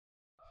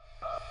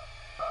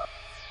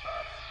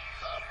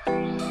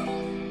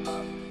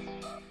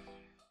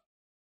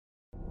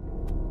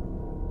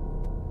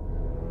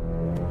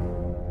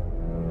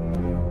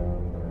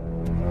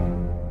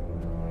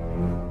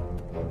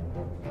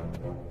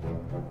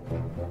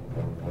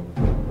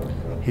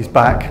He's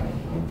back.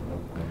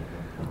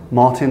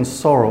 Martin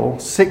Sorrell,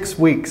 6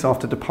 weeks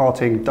after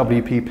departing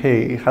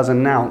WPP, has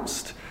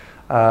announced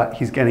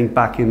he's getting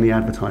back in the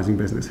advertising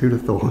business. Who'd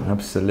have thought?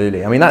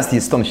 Absolutely. I mean, that's the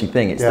astonishing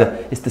thing.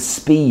 It's the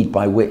speed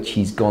by which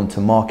he's gone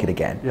to market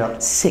again. Yeah.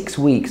 6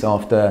 weeks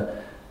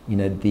after,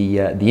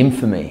 the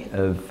infamy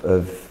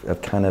of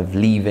kind of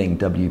leaving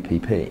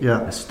WPP.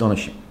 Yeah.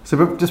 Astonishing.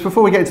 So just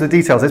before we get into the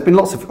details, there's been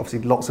lots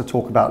of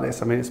talk about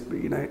this. I mean, it's,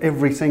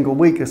 every single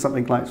week there's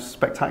something like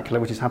spectacular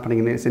which is happening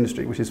in this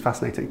industry, which is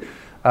fascinating.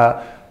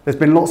 There's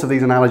been lots of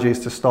these analogies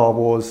to Star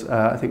Wars.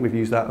 I think we've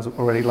used that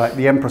already. Like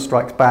the Emperor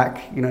Strikes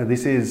Back.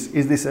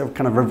 Is this a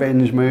kind of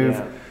revenge move?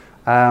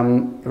 Yeah.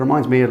 It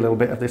reminds me a little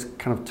bit of this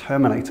kind of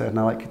Terminator.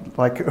 Now,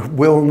 like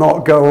will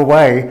not go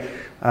away.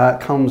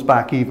 Comes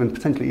back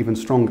potentially even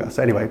stronger.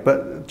 So anyway,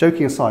 but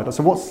joking aside,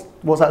 so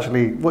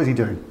what is he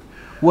doing?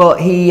 Well,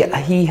 he's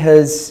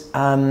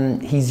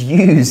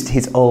used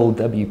his old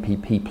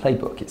WPP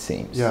playbook, it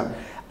seems. Yeah.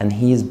 And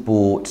he has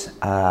bought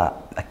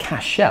a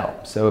cash shell,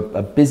 so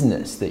a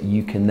business that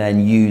you can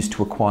then use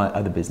to acquire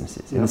other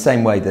businesses in the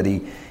same way that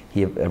he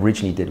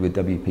originally did with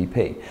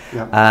WPP.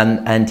 Yeah.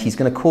 And he's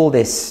going to call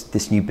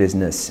this new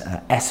business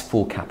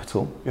S4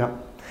 Capital. Yeah.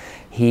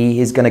 He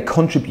is going to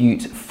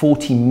contribute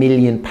 £40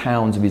 million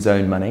of his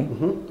own money.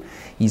 Mm-hmm.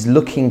 He's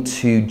looking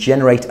to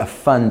generate a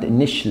fund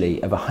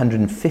initially of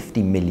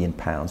 £150 million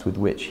with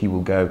which he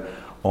will go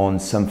on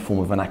some form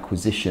of an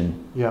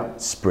acquisition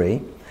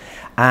spree.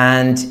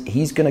 And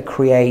he's going to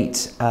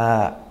create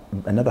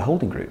another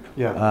holding group,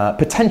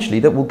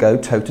 potentially that will go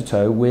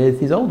toe-to-toe with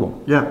his old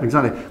one. Yeah,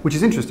 exactly. Which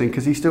is interesting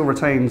because he still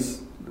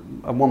retains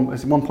a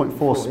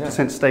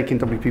 1.4% stake in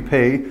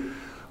WPP,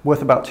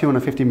 worth about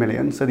 250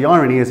 million. So the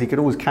irony is he could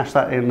always cash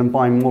that in and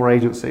buy more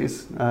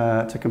agencies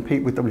to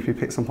compete with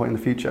WPP at some point in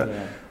the future.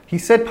 Yeah. He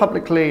said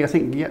publicly, I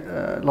think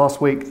last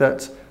week,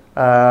 that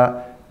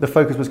the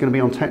focus was going to be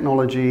on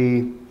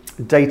technology,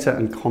 data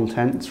and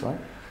content. That's right.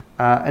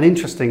 And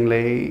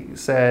interestingly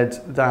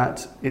said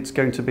that it's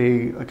going to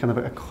be a kind of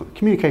a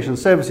communication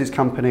services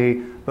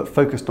company, but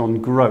focused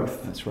on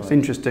growth. That's right. It's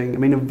interesting. I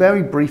mean, a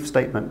very brief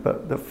statement,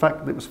 but the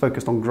fact that it was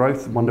focused on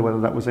growth, I wonder whether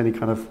that was any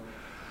kind of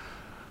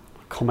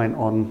comment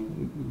on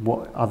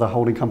what other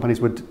holding companies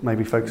would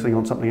maybe focusing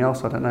on something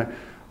else. I don't know.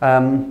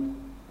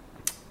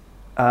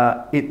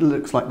 It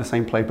looks like the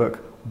same playbook.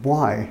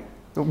 Why?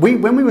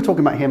 When we were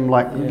talking about him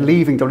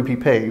leaving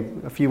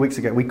WPP a few weeks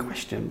ago, we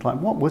questioned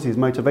what was his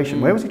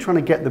motivation? Where was he trying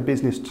to get the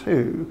business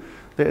to?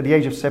 That at the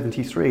age of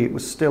 73, it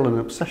was still an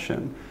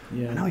obsession.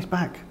 Yeah. And now he's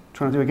back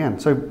trying to do it again.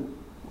 So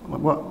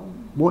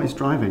what is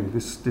driving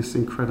this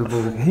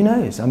incredible? Who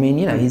knows? I mean,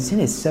 he's in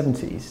his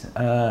 70s,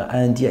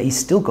 and yet he's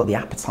still got the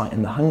appetite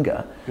and the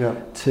hunger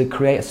to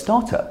create a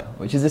startup,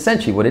 which is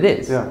essentially what it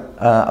is. Yeah.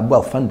 A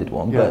well-funded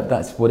one, but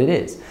that's what it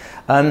is.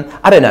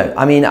 I don't know.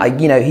 I mean,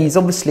 he's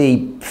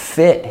obviously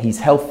fit. He's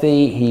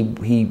healthy.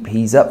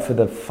 He's up for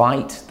the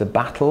fight, the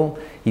battle.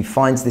 He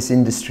finds this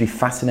industry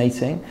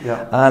fascinating.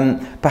 Yeah.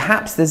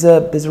 Perhaps there's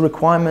a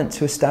requirement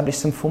to establish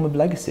some form of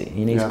legacy.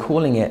 He's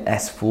calling it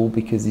S4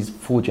 because he's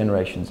 4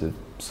 generations of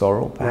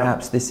Sorrell.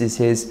 Perhaps this is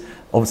his.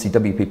 Obviously,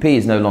 WPP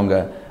is no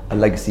longer a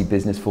legacy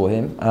business for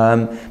him.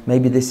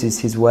 Maybe this is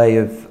his way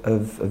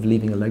of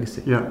leaving a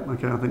legacy. Yeah.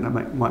 Okay. I think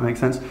that might make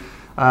sense.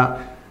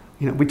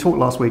 We talked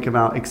last week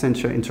about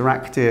Accenture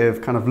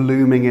Interactive kind of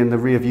looming in the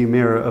rearview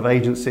mirror of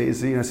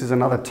agencies. This is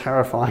another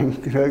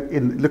terrifying,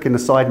 look in the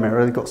side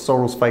mirror, they've got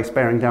Sorrell's face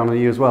bearing down on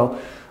you as well.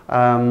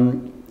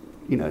 Playing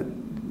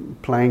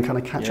kind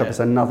of catch up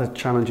is another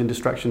challenge and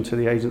distraction to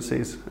the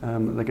agencies that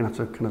they're going to have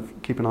to kind of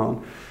keep an eye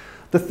on.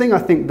 The thing I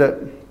think that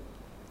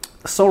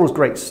Sorrell's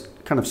great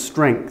kind of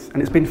strength,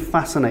 and it's been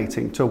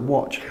fascinating to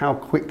watch how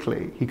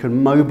quickly he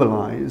can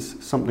mobilize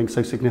something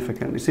so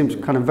significant. It seems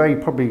kind of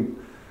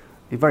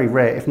very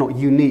rare, if not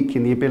unique,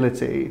 in the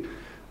ability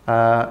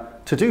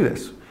to do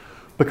this,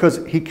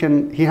 because he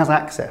has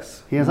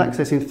access. He has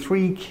access in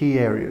 3 key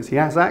areas. He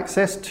has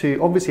access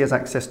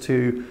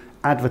to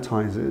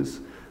advertisers,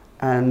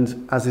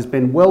 and as has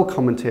been well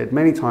commented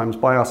many times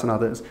by us and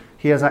others,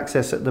 he has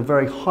access at the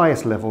very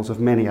highest levels of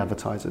many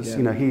advertisers.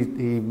 Yeah.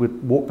 He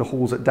would walk the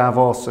halls at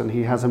Davos, and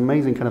he has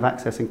amazing kind of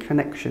access and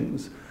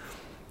connections,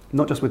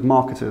 not just with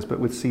marketers, but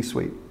with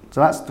C-suite. So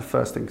that's the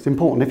first thing. It's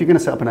important. If you're going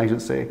to set up an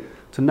agency,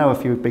 to know a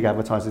few big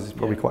advertisers is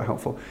probably quite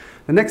helpful.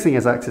 The next thing he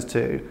has access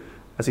to,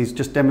 as he's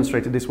just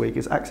demonstrated this week,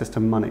 is access to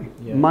money.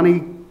 Yeah.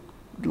 Money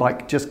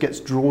just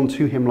gets drawn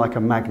to him like a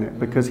magnet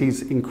because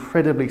he's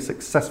incredibly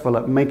successful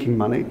at making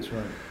money. That's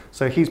right.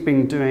 So he's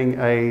been doing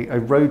a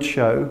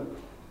roadshow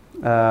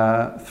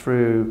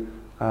through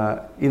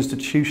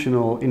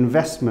institutional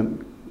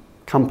investment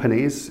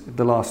companies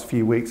the last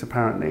few weeks,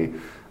 apparently.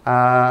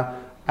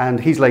 And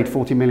he's laid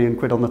 40 million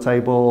quid on the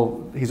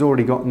table. He's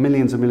already got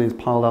millions and millions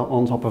piled out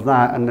on top of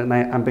that, and an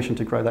ambition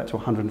to grow that to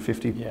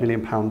 £150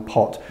 million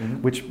pot,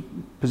 which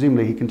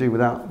presumably he can do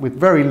with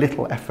very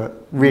little effort,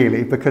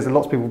 really, because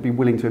lots of people will be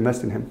willing to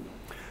invest in him.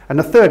 And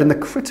the third and the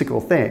critical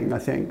thing, I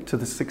think, to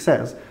the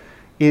success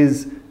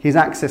is his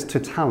access to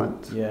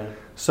talent. Yeah.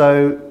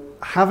 So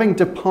having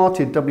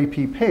departed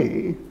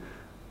WPP,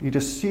 you'd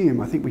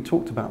assume, I think we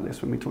talked about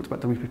this when we talked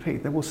about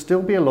WPP, there will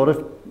still be a lot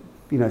of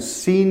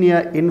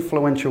senior,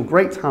 influential,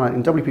 great talent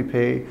in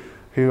WPP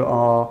who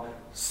are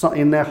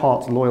in their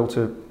hearts loyal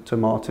to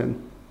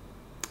Martin.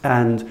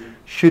 And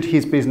should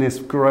his business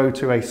grow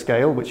to a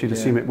scale, which you'd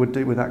assume it would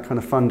do with that kind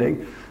of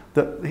funding,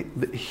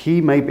 that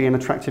he may be an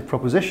attractive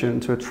proposition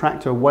to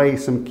attract away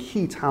some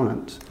key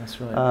talent.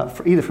 That's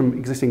right. Either from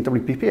existing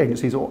WPP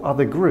agencies or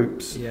other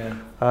groups.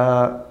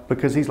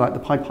 Because he's like the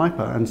Pied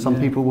Piper, and some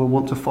people will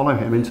want to follow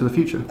him into the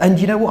future. And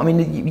you know what? I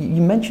mean,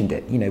 you mentioned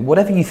it.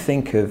 Whatever you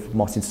think of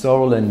Martin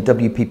Sorrell and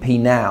WPP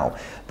now,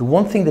 the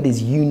one thing that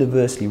is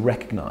universally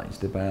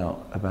recognised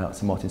about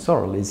Sir Martin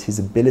Sorrell is his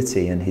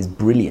ability and his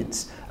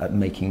brilliance at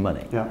making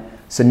money. Yeah.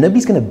 So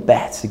nobody's going to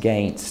bet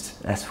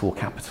against S4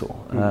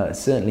 Capital,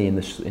 certainly in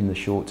the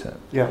short term.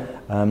 Yeah.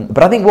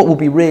 But I think what will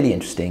be really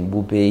interesting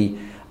will be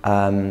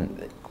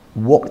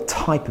what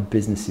type of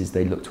businesses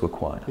they look to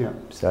acquire. Yeah.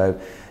 So,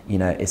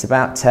 it's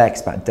about tech,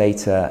 it's about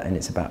data, and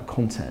it's about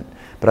content.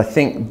 But I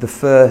think the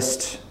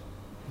first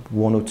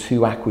one or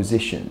two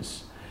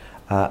acquisitions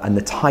and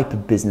the type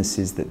of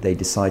businesses that they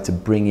decide to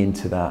bring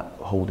into that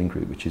holding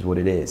group, which is what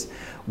it is,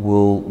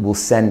 will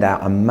send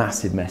out a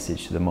massive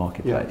message to the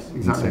marketplace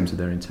in terms of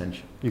their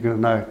intention. You're going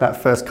to know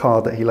that first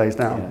card that he lays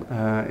down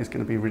is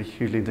going to be really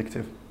hugely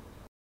indicative.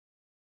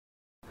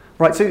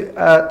 Right,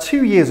 so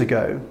 2 years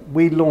ago,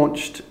 we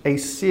launched a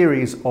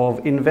series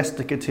of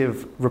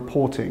investigative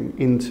reporting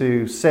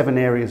into 7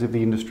 areas of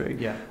the industry.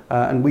 Yeah.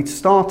 And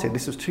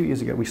this was 2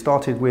 years ago, we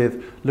started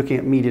with looking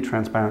at media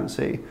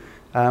transparency.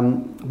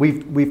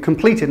 We've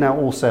completed now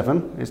all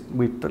 7.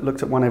 We've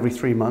looked at one every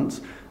 3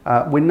 months.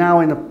 We're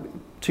now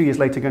 2 years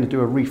later going to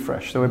do a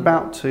refresh. So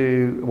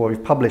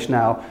we've published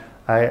now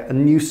a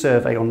new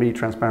survey on media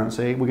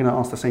transparency. We're going to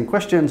ask the same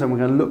questions, and we're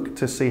going to look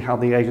to see how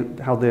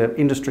the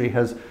industry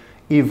has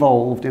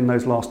evolved in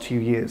those last 2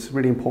 years.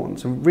 Really important.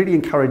 So really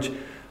encourage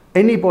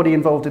anybody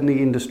involved in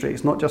the industry.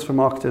 It's not just for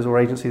marketers or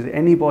agencies.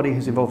 Anybody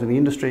who's involved in the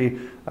industry,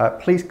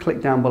 please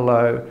click down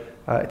below.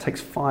 It takes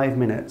 5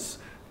 minutes.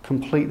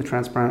 Complete the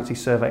transparency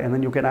survey, and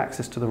then you'll get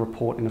access to the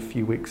report in a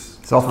few weeks.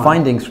 So our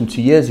findings from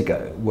 2 years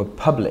ago were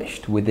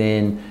published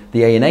within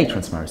the ANA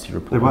transparency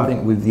report. I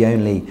think we're the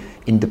only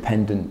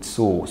independent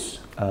source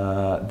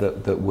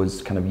that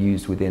was kind of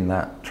used within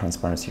that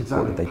transparency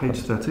report that they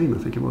published. Page 13, I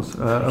think it was,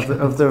 Okay.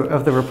 of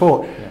the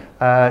report.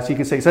 So you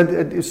can see, so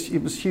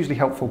it was hugely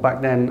helpful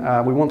back then.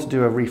 We want to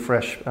do a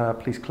refresh.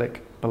 Please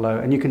click below,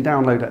 and you can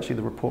download actually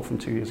the report from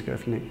 2 years ago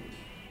if you need.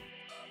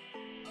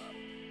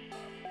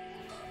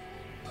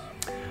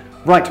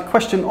 Right,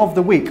 question of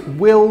the week.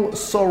 Will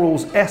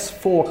Sorrell's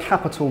S4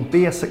 Capital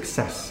be a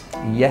success?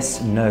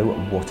 Yes, no,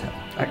 whatever.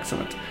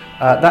 Excellent.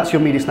 That's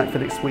your media snack for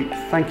this week.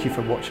 Thank you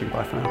for watching.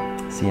 Bye for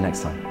now. See you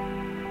next time.